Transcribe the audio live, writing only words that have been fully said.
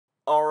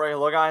Alright,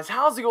 hello guys,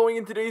 how's it going?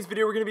 In today's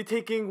video, we're going to be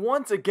taking,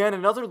 once again,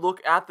 another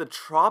look at the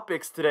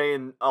tropics today,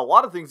 and a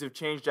lot of things have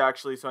changed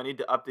actually, so I need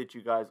to update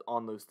you guys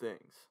on those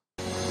things.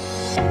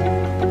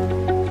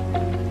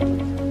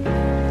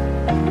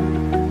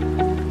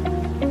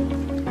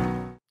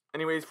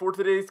 Anyways, for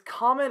today's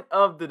comment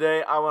of the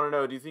day, I want to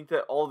know, do you think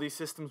that all these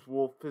systems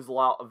will fizzle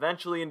out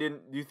eventually, and do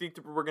you think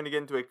that we're going to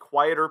get into a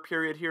quieter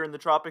period here in the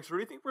tropics, or do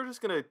you think we're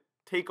just going to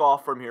take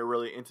off from here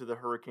really into the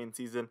hurricane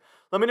season?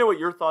 Let me know what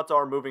your thoughts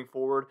are moving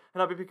forward,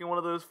 and I'll be picking one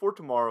of those for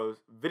tomorrow's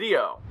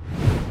video.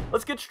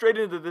 Let's get straight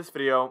into this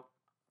video.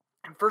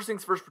 And first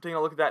things first, we're taking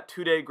a look at that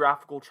 2-day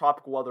graphical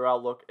tropical weather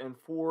outlook, and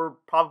for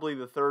probably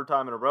the third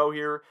time in a row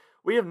here,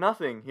 we have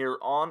nothing here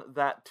on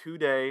that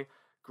 2-day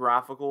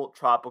graphical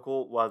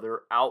tropical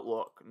weather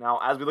outlook. Now,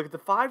 as we look at the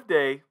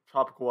 5-day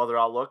tropical weather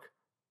outlook,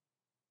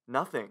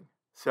 nothing.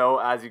 So,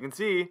 as you can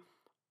see,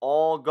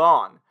 all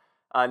gone.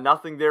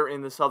 Nothing there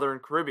in the southern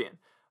Caribbean.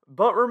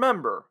 But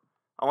remember,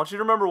 I want you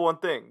to remember one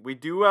thing. We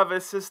do have a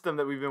system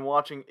that we've been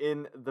watching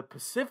in the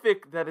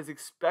Pacific that is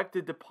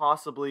expected to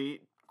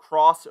possibly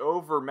cross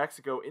over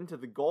Mexico into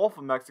the Gulf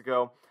of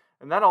Mexico,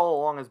 and that all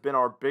along has been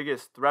our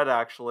biggest threat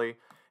actually.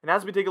 And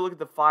as we take a look at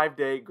the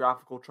 5-day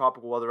graphical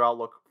tropical weather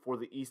outlook for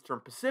the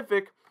Eastern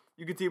Pacific,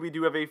 you can see we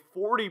do have a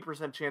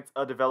 40% chance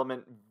of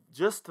development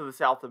just to the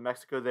south of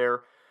Mexico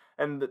there.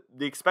 And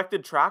the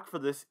expected track for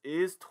this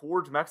is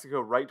towards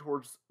Mexico, right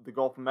towards the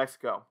Gulf of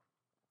Mexico.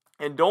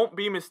 And don't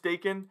be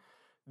mistaken,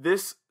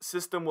 this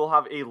system will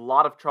have a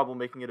lot of trouble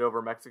making it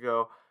over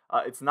Mexico.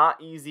 It's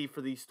not easy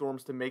for these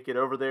storms to make it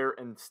over there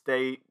and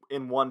stay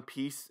in one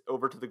piece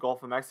over to the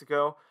Gulf of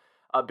Mexico.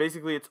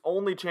 Basically, its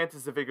only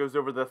chances if it goes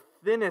over the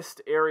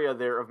thinnest area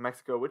there of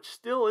Mexico, which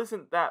still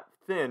isn't that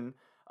thin.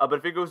 But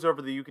if it goes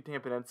over the Yucatan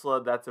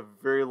Peninsula, that's a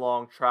very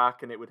long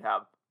track, and it would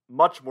have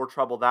much more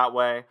trouble that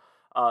way.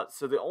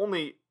 So the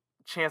only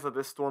chance that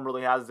this storm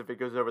really has is if it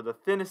goes over the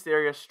thinnest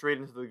area straight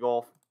into the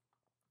Gulf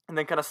and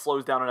then kind of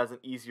slows down and has an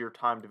easier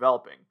time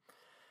developing.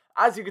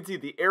 As you can see,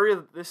 the area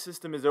that this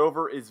system is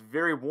over is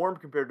very warm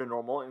compared to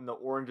normal in the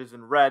oranges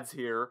and reds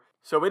here.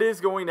 So it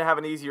is going to have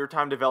an easier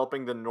time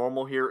developing than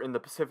normal here in the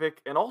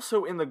Pacific, and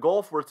also in the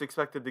Gulf where it's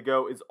expected to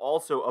go is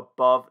also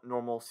above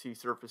normal sea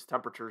surface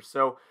temperatures.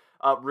 So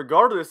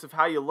regardless of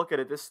how you look at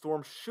it, this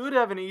storm should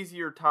have an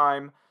easier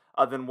time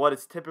than what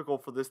is typical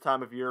for this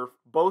time of year,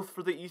 both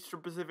for the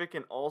Eastern Pacific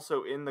and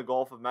also in the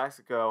Gulf of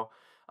Mexico.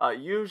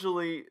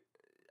 Usually,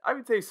 I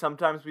would say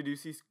sometimes we do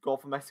see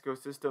Gulf of Mexico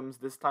systems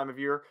this time of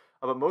year,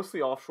 but mostly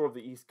offshore of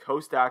the East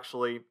Coast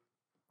actually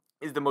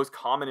is the most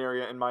common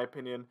area, in my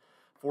opinion,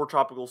 for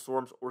tropical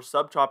storms or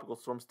subtropical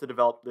storms to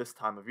develop this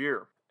time of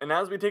year. And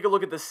as we take a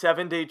look at the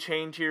 7-day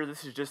change here,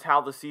 this is just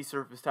how the sea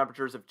surface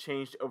temperatures have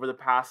changed over the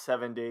past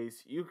 7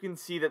 days. You can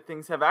see that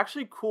things have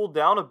actually cooled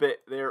down a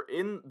bit there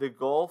in the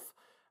Gulf.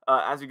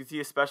 As you can see,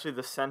 especially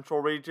the central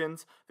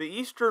regions. The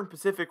Eastern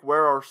Pacific,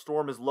 where our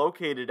storm is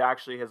located,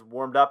 actually has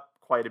warmed up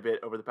quite a bit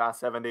over the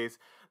past 7 days.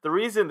 The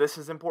reason this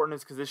is important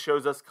is because this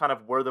shows us kind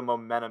of where the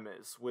momentum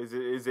is.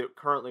 Is it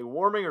currently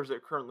warming or is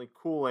it currently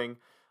cooling?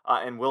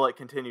 And will it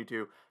continue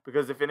to?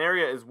 Because if an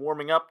area is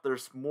warming up,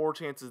 there's more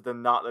chances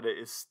than not that it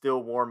is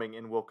still warming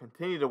and will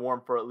continue to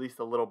warm for at least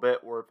a little bit,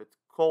 or if it's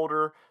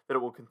colder, that it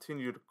will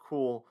continue to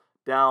cool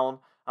down,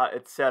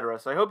 etc.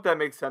 So I hope that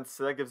makes sense.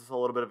 So that gives us a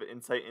little bit of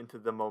insight into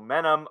the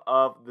momentum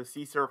of the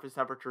sea surface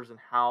temperatures and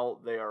how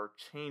they are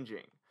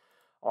changing.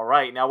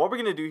 Alright, now what we're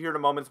going to do here in a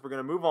moment is we're going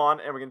to move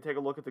on and we're going to take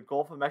a look at the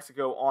Gulf of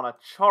Mexico on a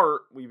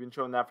chart. We've been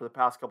showing that for the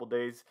past couple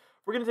days.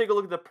 We're going to take a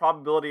look at the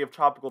probability of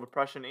tropical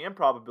depression and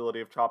probability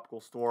of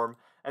tropical storm.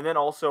 And then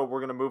also we're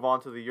going to move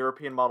on to the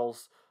European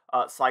models,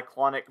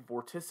 cyclonic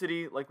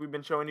vorticity, like we've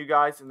been showing you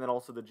guys, and then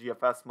also the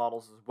GFS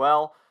models as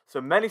well.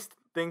 So many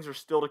things are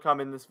still to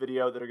come in this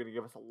video that are going to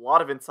give us a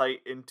lot of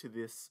insight into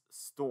this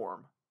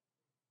storm.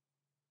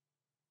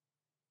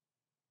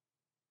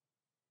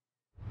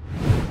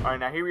 Alright,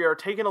 now here we are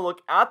taking a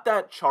look at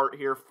that chart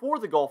here for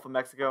the Gulf of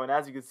Mexico, and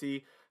as you can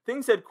see,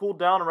 things had cooled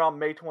down around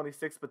May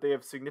 26th, but they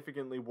have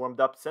significantly warmed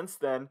up since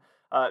then.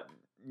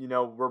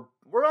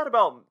 We're at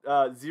about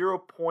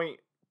 0.2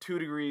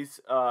 degrees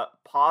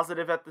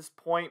positive at this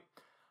point,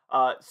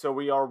 so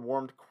we are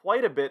warmed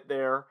quite a bit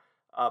there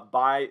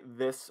by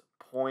this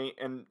point,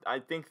 and I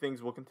think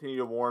things will continue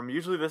to warm.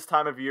 Usually this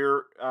time of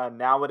year,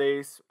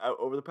 nowadays,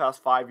 over the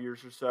past 5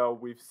 years or so,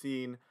 we've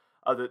seen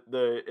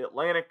the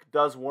Atlantic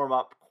does warm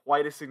up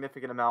quite a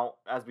significant amount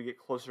as we get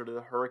closer to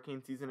the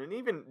hurricane season, and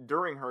even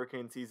during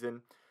hurricane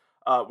season,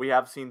 we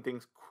have seen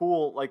things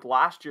cool. Like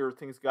last year,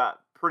 things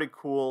got pretty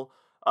cool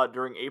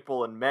during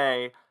April and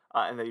May,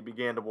 and they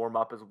began to warm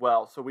up as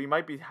well. So we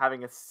might be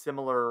having a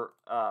similar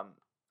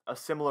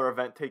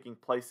event taking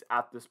place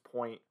at this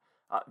point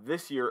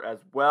this year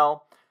as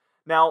well.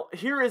 Now,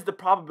 here is the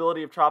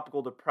probability of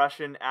tropical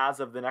depression as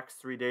of the next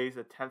 3 days,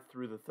 the 10th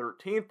through the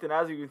 13th, and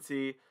as you can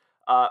see,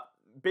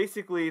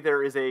 basically,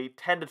 there is a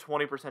 10 to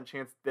 20%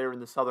 chance there in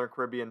the southern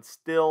Caribbean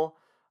still,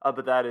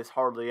 but that is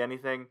hardly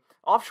anything.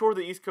 Offshore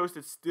the East Coast,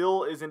 it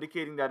still is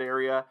indicating that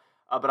area,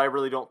 but I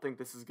really don't think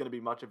this is going to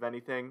be much of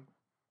anything.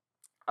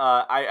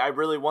 I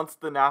really, once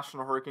the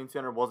National Hurricane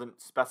Center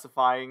wasn't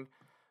specifying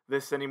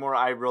this anymore,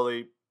 I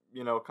really,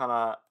 kind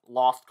of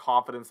lost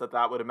confidence that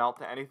that would amount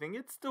to anything.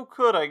 It still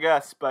could, I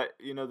guess, but,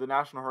 the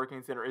National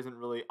Hurricane Center isn't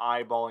really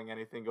eyeballing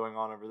anything going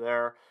on over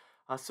there.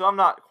 So I'm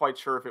not quite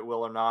sure if it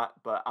will or not,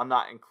 but I'm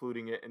not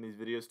including it in these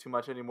videos too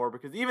much anymore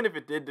because even if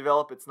it did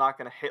develop, it's not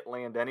going to hit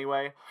land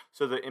anyway,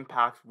 so the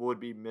impacts would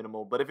be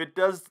minimal. But if it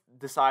does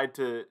decide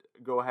to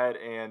go ahead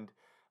and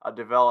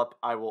develop,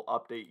 I will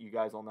update you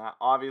guys on that,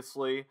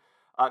 obviously.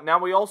 Now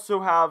we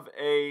also have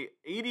a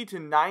 80 to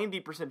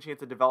 90%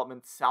 chance of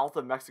development south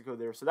of Mexico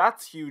there, so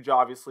that's huge,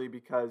 obviously,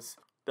 because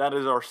that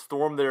is our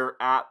storm there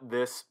at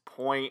this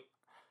point.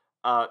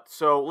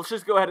 So let's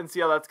just go ahead and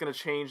see how that's going to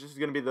change. This is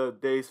going to be the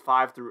days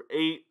 5 through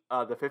 8,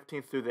 the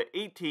 15th through the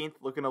 18th,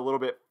 looking a little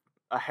bit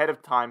ahead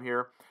of time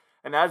here.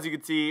 And as you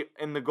can see,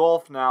 in the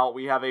Gulf now,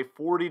 we have a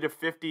 40 to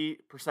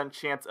 50%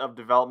 chance of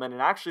development.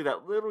 And actually,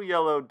 that little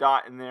yellow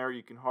dot in there,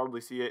 you can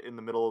hardly see it in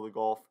the middle of the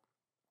Gulf.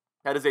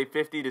 That is a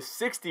 50 to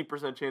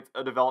 60% chance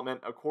of development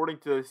according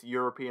to this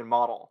European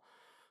model.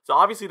 So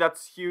obviously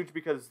that's huge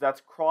because that's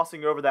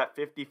crossing over that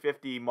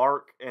 50-50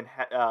 mark and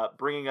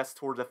bringing us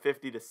towards a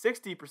 50 to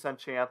 60%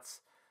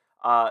 chance.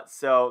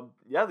 So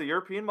yeah, the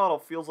European model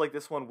feels like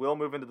this one will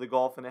move into the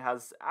Gulf, and it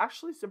has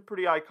actually some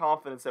pretty high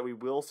confidence that we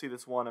will see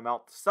this one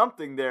amount to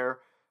something there.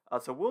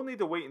 So we'll need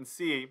to wait and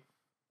see.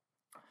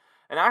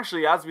 And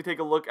actually, as we take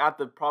a look at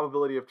the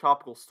probability of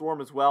tropical storm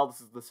as well, this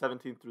is the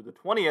 17th through the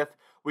 20th,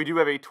 we do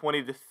have a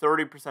 20 to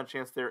 30%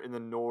 chance there in the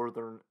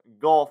northern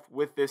Gulf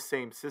with this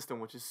same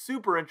system, which is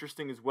super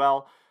interesting as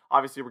well.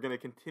 Obviously, we're going to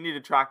continue to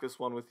track this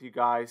one with you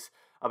guys,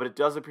 but it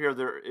does appear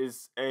there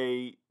is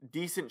a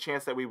decent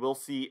chance that we will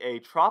see a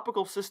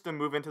tropical system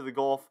move into the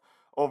Gulf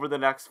over the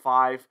next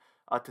 5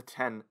 to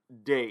 10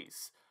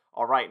 days.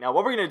 All right, now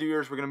what we're going to do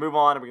here is we're going to move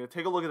on and we're going to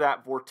take a look at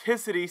that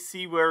vorticity,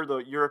 see where the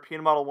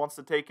European model wants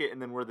to take it,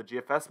 and then where the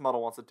GFS model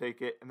wants to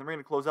take it, and then we're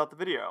going to close out the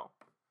video.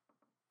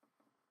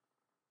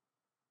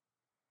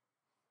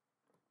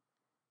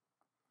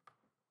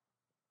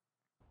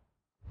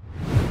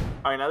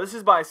 All right, now this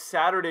is by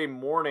Saturday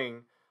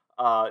morning,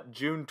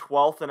 June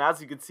 12th, and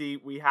as you can see,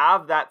 we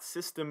have that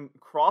system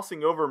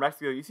crossing over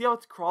Mexico. You see how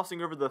it's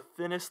crossing over the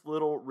thinnest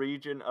little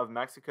region of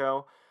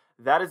Mexico?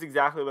 That is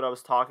exactly what I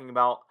was talking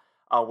about.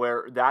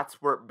 Where that's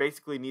where it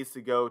basically needs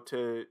to go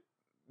to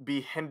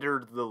be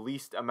hindered the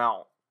least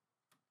amount.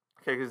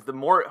 Okay, because the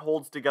more it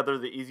holds together,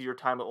 the easier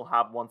time it will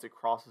have once it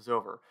crosses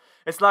over.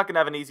 It's not going to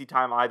have an easy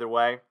time either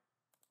way.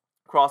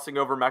 Crossing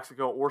over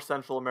Mexico or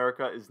Central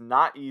America is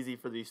not easy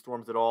for these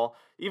storms at all.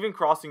 Even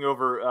crossing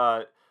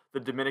over the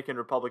Dominican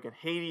Republic and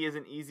Haiti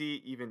isn't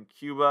easy, even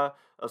Cuba.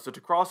 So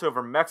to cross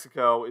over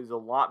Mexico is a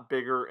lot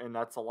bigger, and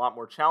that's a lot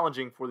more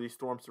challenging for these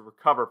storms to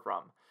recover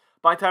from.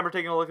 By the time we're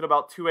taking a look at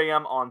about 2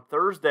 a.m. on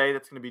Thursday,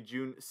 that's going to be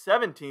June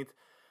 17th,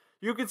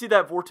 you can see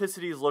that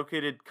vorticity is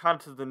located kind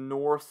of to the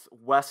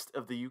northwest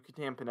of the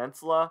Yucatan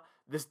Peninsula.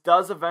 This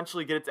does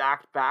eventually get its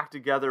act back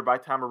together by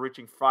the time we're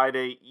reaching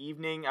Friday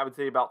evening, I would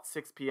say about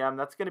 6 p.m.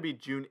 That's going to be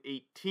June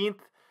 18th.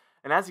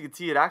 And as you can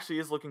see, it actually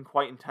is looking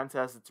quite intense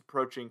as it's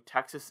approaching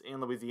Texas and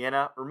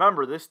Louisiana.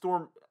 Remember, this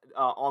storm,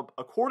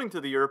 according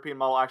to the European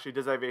model, actually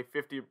does have a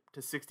 50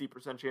 to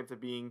 60% chance of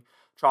being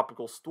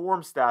tropical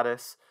storm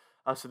status.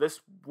 So this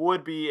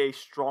would be a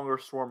stronger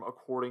storm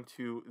according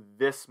to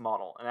this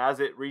model. And as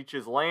it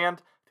reaches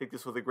land, take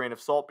this with a grain of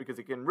salt because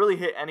it can really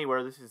hit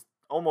anywhere. This is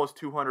almost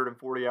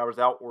 240 hours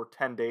out or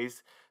 10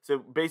 days. So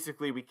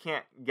basically we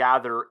can't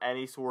gather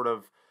any sort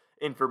of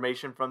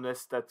information from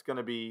this that's going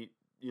to be,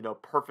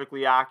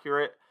 perfectly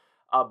accurate.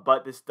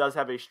 But this does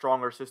have a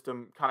stronger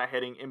system kind of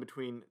heading in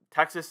between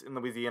Texas and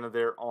Louisiana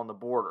there on the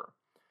border.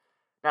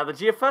 Now the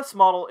GFS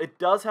model, it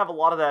does have a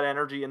lot of that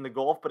energy in the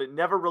Gulf, but it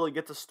never really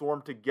gets a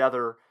storm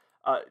together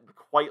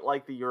quite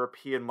like the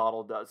European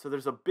model does. So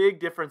there's a big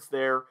difference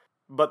there,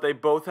 but they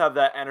both have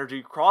that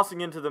energy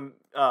crossing into the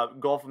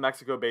Gulf of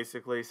Mexico,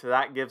 basically. So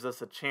that gives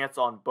us a chance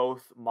on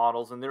both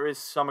models, and there is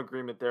some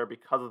agreement there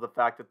because of the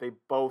fact that they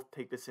both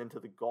take this into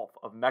the Gulf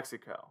of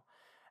Mexico.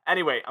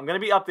 Anyway, I'm going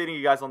to be updating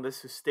you guys on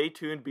this, so stay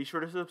tuned. Be sure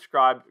to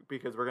subscribe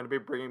because we're going to be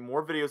bringing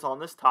more videos on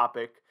this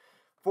topic.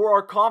 For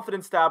our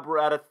confidence tab, we're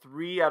at a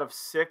 3 out of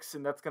 6,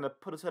 and that's going to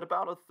put us at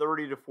about a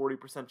 30 to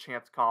 40%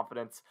 chance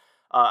confidence.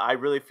 I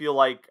really feel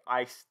like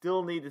I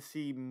still need to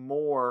see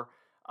more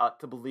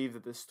to believe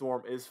that this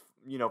storm is,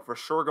 for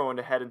sure going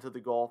to head into the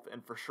Gulf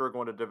and for sure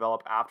going to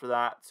develop after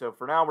that. So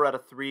for now, we're at a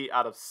 3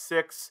 out of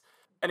 6.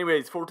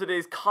 Anyways, for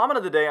today's comment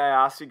of the day, I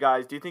asked you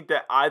guys, do you think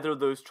that either of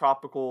those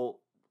tropical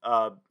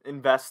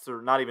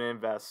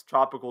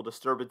tropical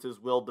disturbances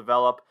will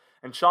develop?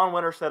 And Sean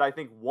Winter said, I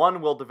think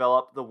one will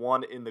develop, the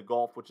one in the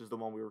Gulf, which is the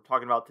one we were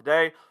talking about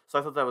today. So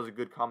I thought that was a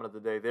good comment of the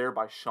day there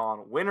by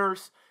Sean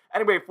Winters.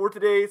 Anyway, for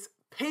today's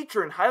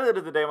patron highlight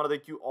of the day, I want to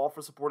thank you all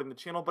for supporting the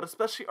channel, but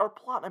especially our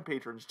platinum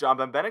patrons, John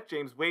Benbenick,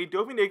 James Wade,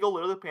 Dovey Nagel,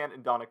 Lily Pan,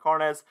 and Donna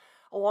Carnes,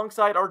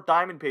 alongside our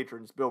diamond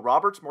patrons, Bill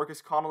Roberts,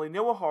 Marcus Connolly,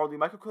 Noah Harley,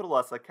 Michael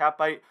Codalessa, Cat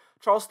Bite,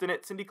 Charles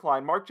Stinnett, Cindy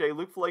Klein, Mark J,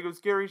 Luke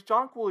Fallegos, Gary's,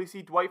 John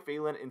Coolisi, Dwight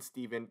Phelan, and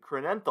Stephen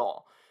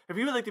Crenenthal. If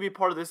you would like to be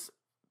part of this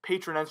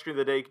patron entry of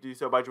the day, you can do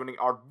so by joining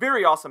our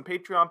very awesome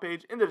Patreon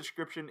page in the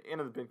description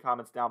and in the pinned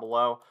comments down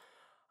below.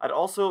 I'd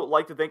also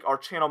like to thank our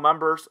channel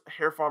members,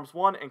 Hair Farms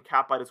 1 and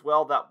Catbite as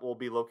well. That will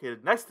be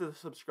located next to the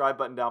subscribe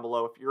button down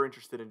below if you're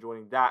interested in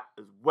joining that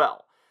as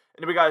well.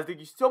 Anyway, guys, thank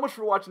you so much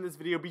for watching this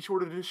video. Be sure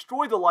to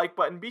destroy the like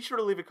button. Be sure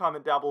to leave a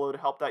comment down below to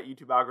help that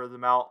YouTube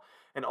algorithm out.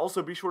 And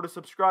also be sure to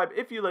subscribe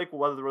if you like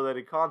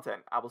weather-related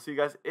content. I will see you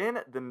guys in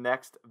the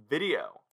next video.